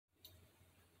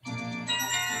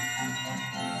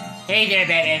Hey there,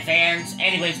 Batman fans.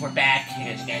 Anyways, we're back.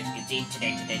 As you guys can see,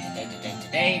 today,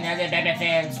 now that Batman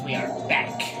fans, we are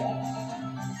back.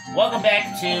 Welcome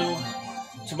back to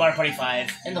Mario Party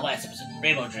 5 in the last episode,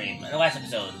 Rainbow Dream. In the last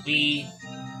episode, we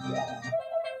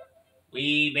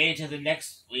made it to the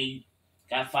next, we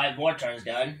got 5 more turns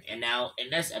done, and now in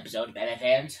this episode, Batman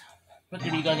fans, we're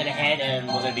going to be going ahead and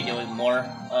we're going to be doing more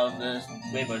of the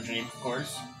Rainbow Dream, of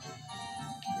course.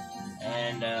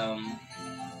 And,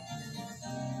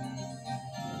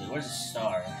 where's the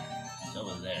star? It's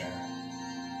over there.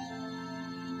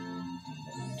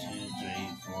 1, 2, 3,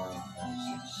 4, 5,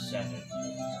 6, 7.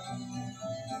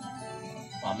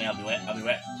 Oh man, I'll be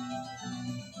wet.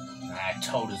 Ah,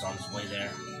 Toad is on his way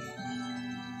there.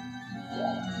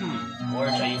 Or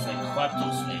should I use like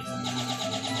Klepto space?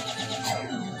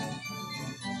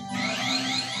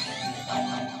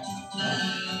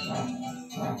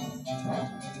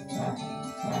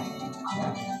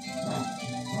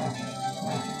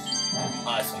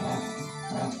 Awesome.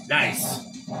 Nice.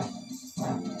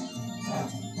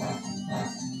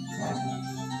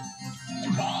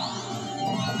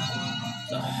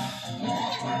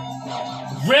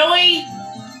 Really?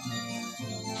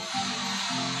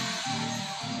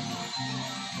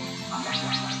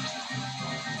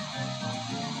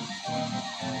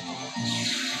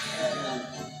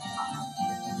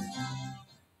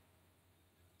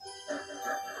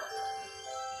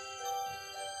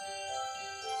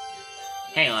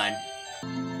 Hang on.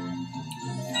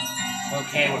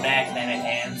 Okay, we're back, Batman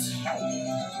hands.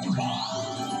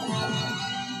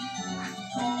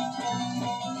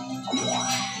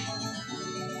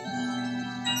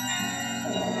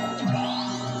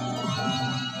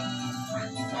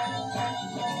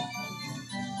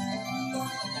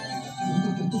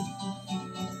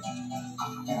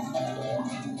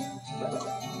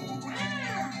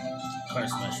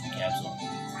 Curse mushroom capsule.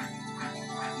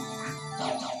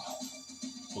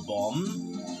 Bomb.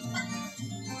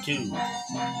 2.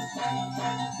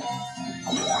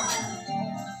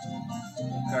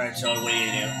 Alright, so what do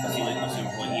you do? Let's see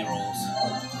what he rolls.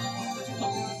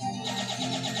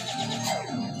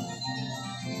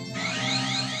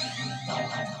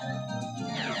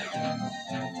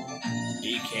 Are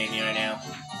you kidding me right now?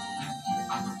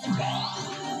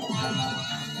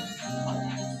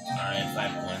 Alright,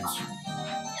 5 points.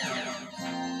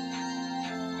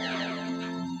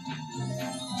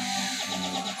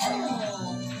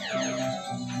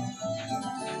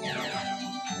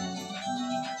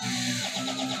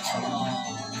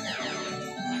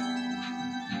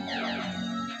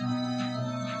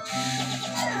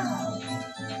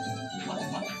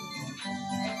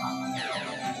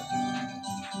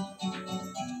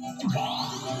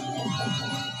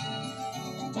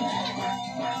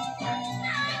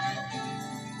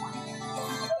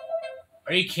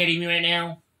 Are you kidding me right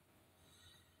now?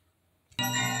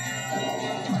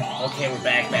 Okay, we're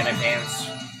back, Batman fans.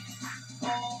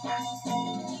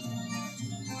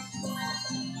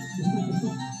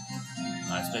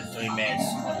 I spent 3 minutes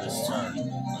on this turn,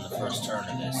 on the first turn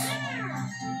of this.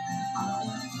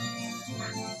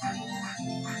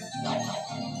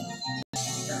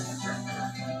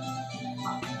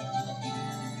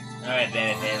 Alright,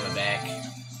 Batman fans, we're back.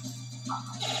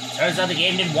 Turns out the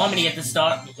game didn't want me to get the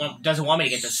star. Well, doesn't want me to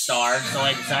get the star, so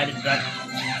I decided to.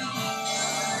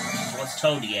 What's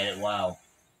Toad to get it? Wow.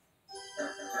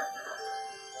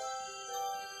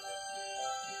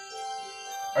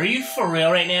 Are you for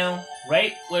real right now?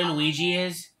 Right where Luigi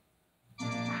is? Oh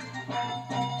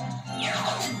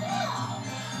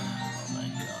my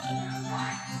god.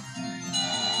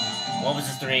 What was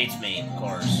the 3/8 made? Of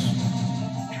course.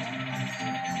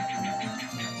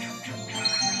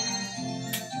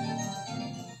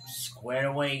 Square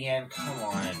away again? Come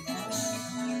on.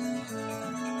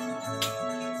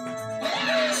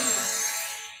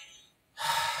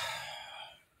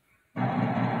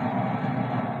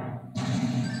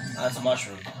 That's a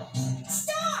mushroom.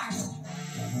 Star!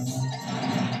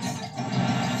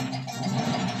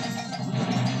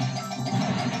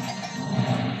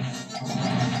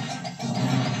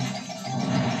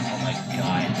 Oh my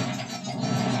god.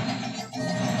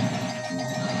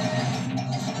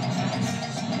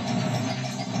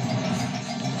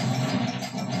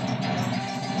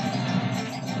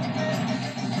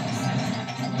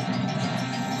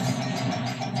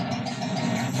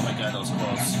 That was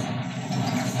close.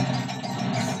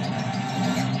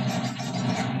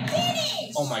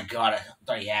 Oh my god, I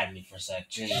thought he had me for a sec.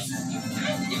 Jeez.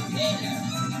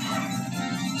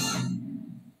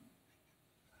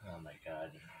 Oh my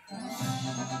god.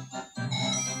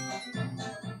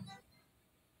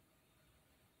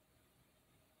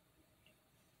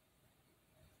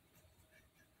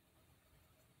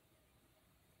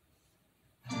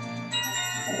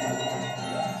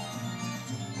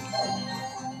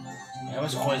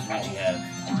 much coins would you have?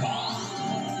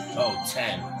 Oh,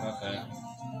 10. Okay.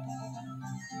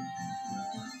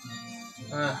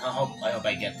 I hope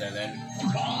I get there then.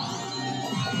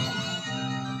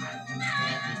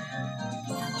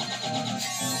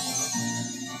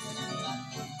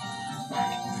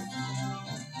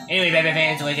 Anyway, baby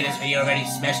fans, if you like this video already,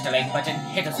 smash the like button,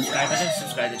 hit the subscribe button,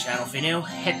 subscribe to the channel if you're new,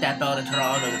 hit that bell to turn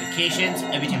on notifications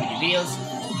every time we do videos.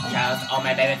 Shout out to all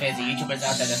my baby fans and YouTubers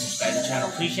out there that subscribe to the channel,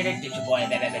 appreciate it. Get your boy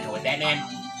Baby Mentor with Batman.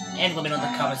 And let me know in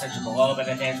the comment section below,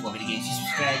 baby fans, what video games you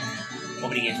subscribe,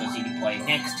 what video games want to see me play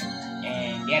next.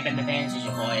 And yeah, baby fans, it's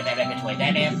your boy Baby Mentor with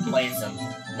Batman, playing some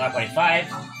Mario Party 5.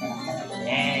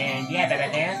 And yeah, baby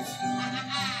fans.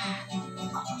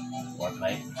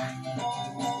 Warplay.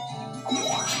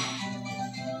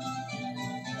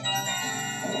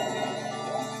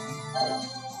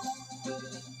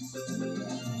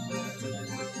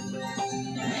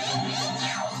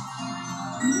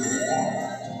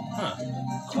 Huh.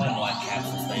 Coin block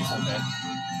capsule space, okay.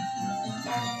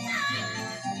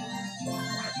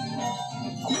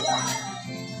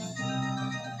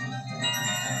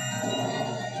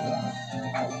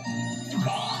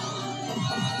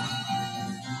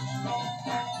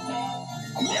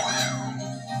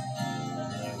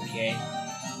 Okay.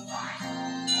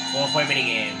 4-point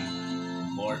minigame.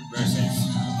 Lord versus.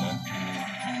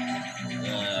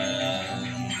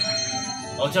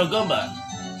 Hotel Goomba.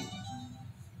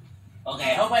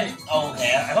 Okay, I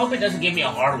hope it doesn't give me a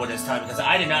hard one this time because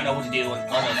I did not know what to do on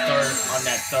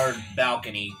that third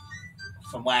balcony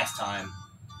from last time.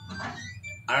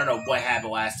 I don't know what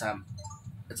happened last time.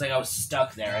 It's like I was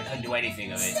stuck there. I couldn't do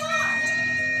anything of it.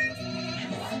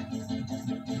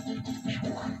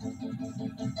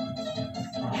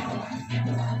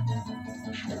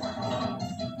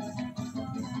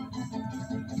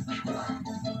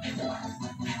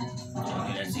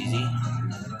 Okay, that's easy.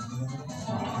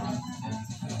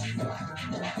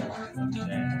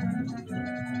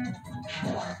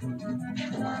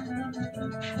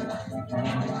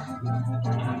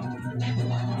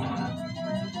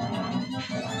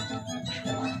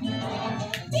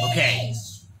 Okay.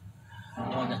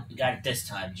 Oh, you got it this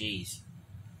time, jeez.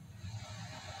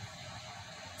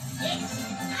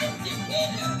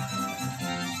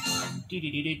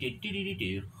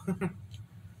 Do-do-do-do-do-do-do-do.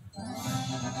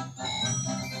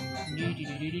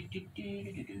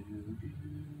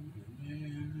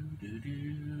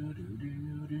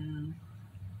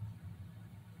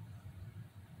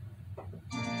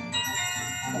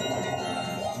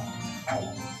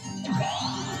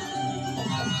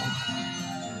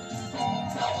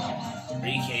 Are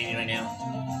you kidding me right now?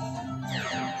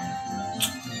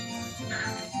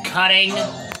 Cutting.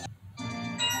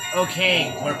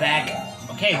 Okay, we're back.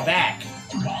 Okay, we're back.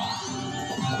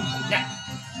 Now,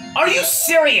 are you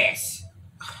serious?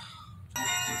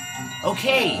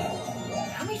 Okay.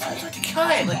 How many times do I have to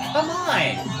cut? Like, come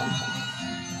on.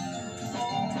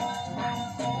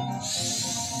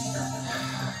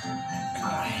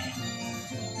 God.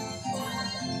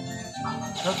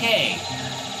 Okay.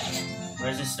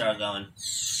 Where's this star going?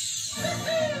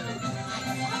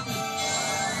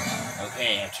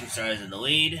 Okay, I have 2 stars in the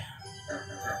lead.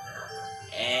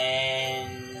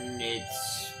 And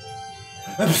it's...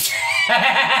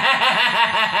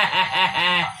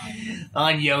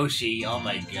 on Yoshi, oh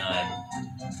my god.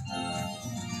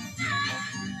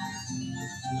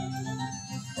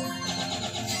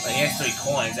 I guess 3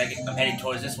 coins. I'm heading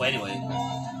towards this way anyway.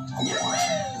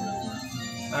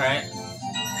 Alright.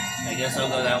 I guess I'll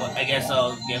go that way. I guess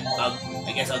I'll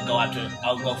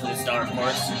go for the star, of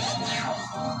course.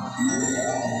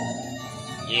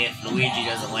 If Luigi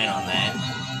doesn't land on that.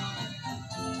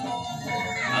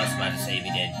 I was about to say if he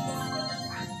did.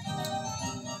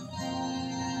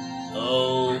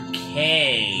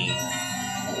 Okay.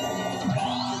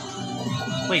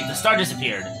 Wait, the star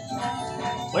disappeared.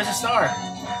 Where's the star?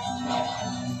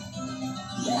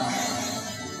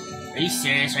 Are you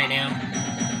serious right now?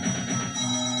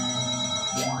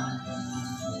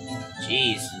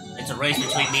 Jeez. It's a race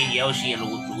between me and Yoshi and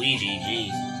Luigi,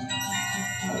 jeez.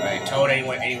 Alright, Toad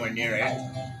anywhere near it.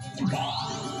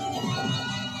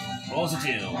 Rolls a 2.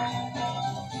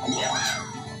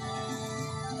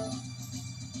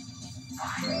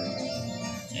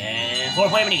 And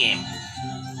 4-point minigame.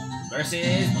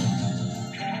 Versus...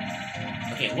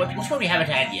 Okay, which one we haven't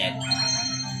had yet?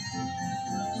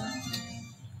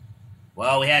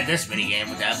 Well, we had this minigame,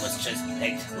 but that was just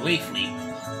picked Leafly.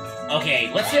 Okay,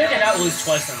 let's see if I can not lose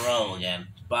twice in a row again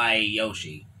by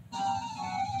Yoshi.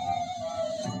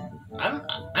 I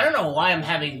don't know why I'm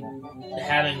having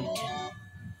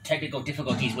technical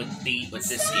difficulties with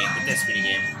this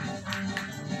minigame.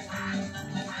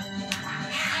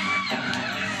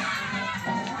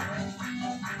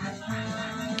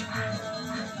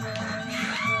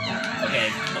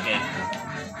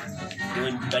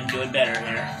 I'm doing better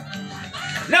here.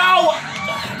 No!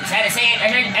 Just had to say it. I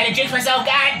had to jinx myself,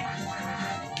 God!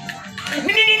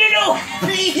 No!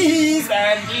 Please,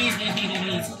 man.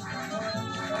 Please.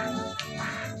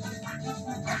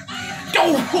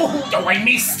 Oh, I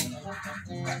missed.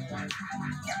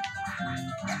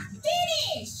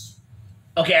 Finish.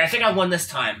 Okay, I think I won this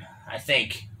time. I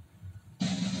think.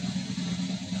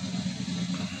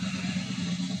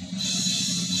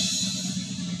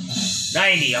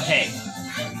 $90, okay.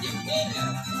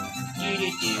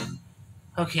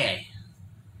 Okay.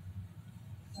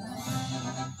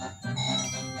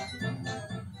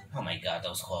 Oh my god, that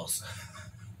was close.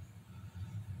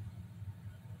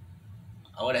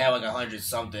 I would have like 100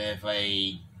 something if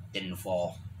I didn't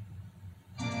fall.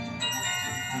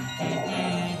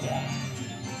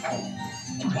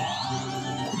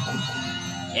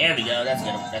 There we go, that's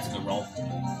good. That's a good roll.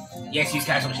 Yes, use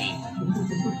Castle Machine.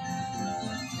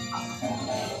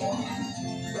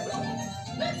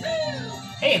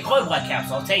 Hey, a coin blood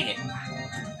capsule, I'll take it.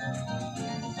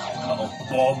 Uh-oh,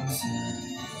 bombs.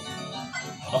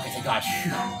 Okay, thank God.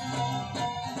 Phew.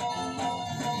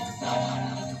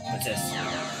 What's this?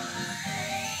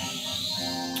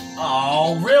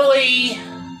 Oh, really?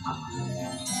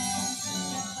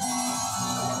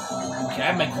 Can I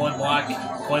have my coin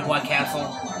block capsule?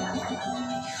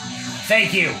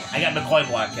 Thank you! I got my coin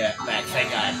block back, thank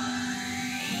God.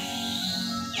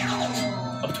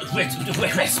 Red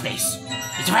space!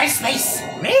 It's red space!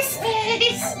 Red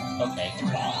space! Okay.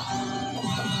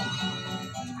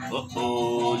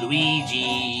 Uh-oh,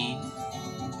 Luigi.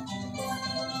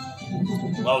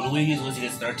 Well, Luigi's losing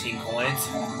his 13 coins.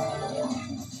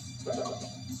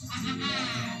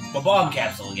 My bomb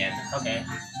capsule again. Okay.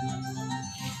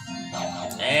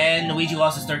 And Luigi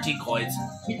lost his 13 coins.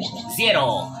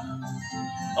 Zero.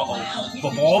 Uh-oh.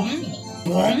 Bomb?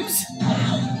 Bombs?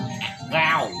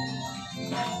 Wow.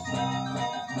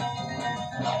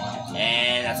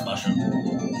 And that's a mushroom.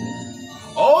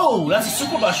 Oh, that's a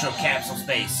super mushroom capsule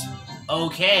space.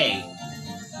 Okay.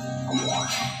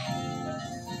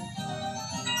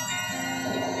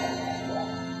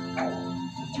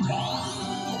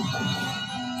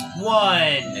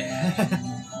 One.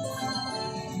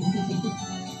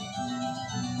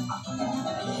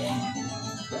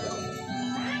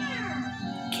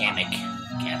 Kamek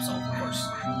capsule, of course.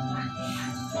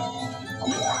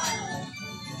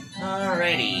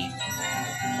 Alrighty.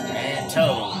 And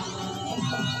Toad.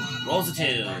 Rolls a 2.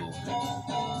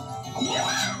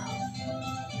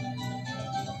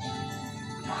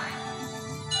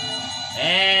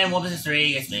 And 1 plus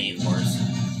 3 gets me, of course.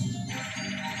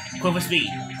 Quiver speed.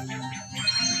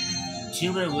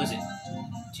 2-minute wizard.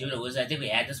 2-minute wizard. I think we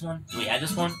had this one. Do we have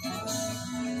this one?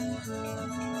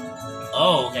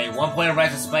 Oh, okay. 1 player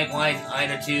rides a spike line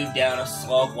inner tube down a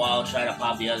slope while trying to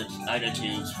pop the other inner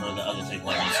tubes for the other 3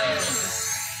 players.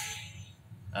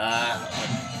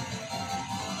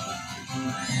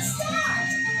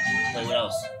 Wait, what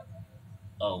else?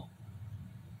 Oh.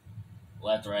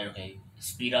 Left, right, okay.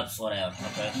 Speed up, slow down,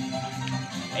 okay.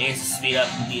 I guess speed up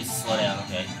means slow down,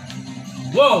 okay.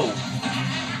 Whoa!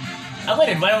 I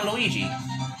landed right on Luigi.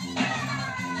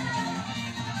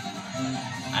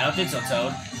 I don't think so,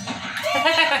 Toad.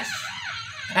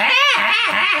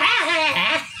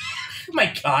 My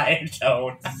God,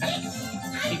 Toad.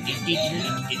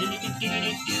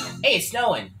 Hey, it's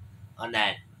snowing on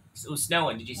that. It was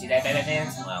snowing. Did you see that, Batman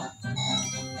fans? Well,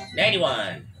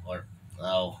 91. Or,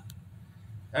 oh.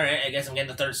 Alright, I guess I'm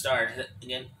getting the 3rd star.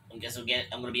 Again, I guess I'm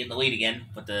gonna be in the lead again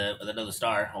with another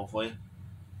star, hopefully.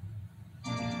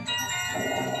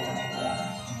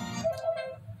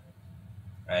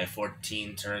 Alright,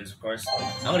 14 turns, of course.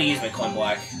 I'm gonna use my coin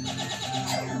block.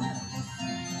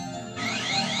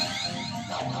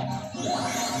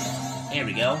 Here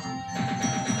we go.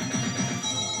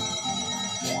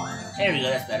 There we go,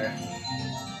 that's better.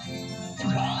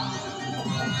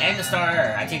 And the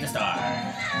star! I take the star.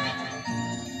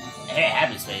 Hey,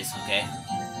 happy space, okay.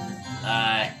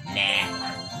 Nah. I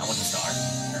want the star.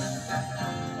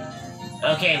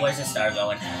 Okay, where's the star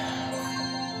going?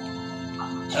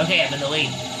 Okay, I'm in the lead.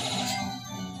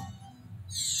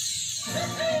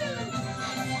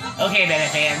 Okay,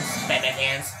 Batman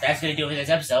fans, that's gonna do it for this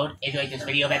episode. If you like this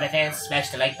video, Batman fans, smash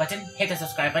the like button, hit the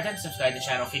subscribe button, subscribe to the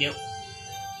channel if you do.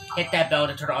 Hit that bell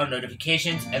to turn on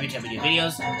notifications every time we do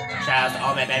videos. Shout out to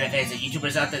all my Batman fans and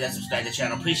YouTubers out there that subscribe to the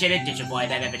channel. Appreciate it. It's your boy,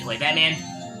 Batman Toy Batman.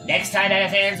 Next time, Batman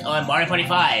fans, on Mario Party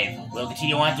 5, we'll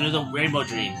continue on through the Rainbow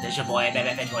Dream. This is your boy,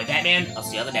 Batman Toy Batman. I'll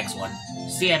see you on the next one.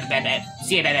 See ya, Batman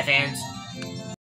fans.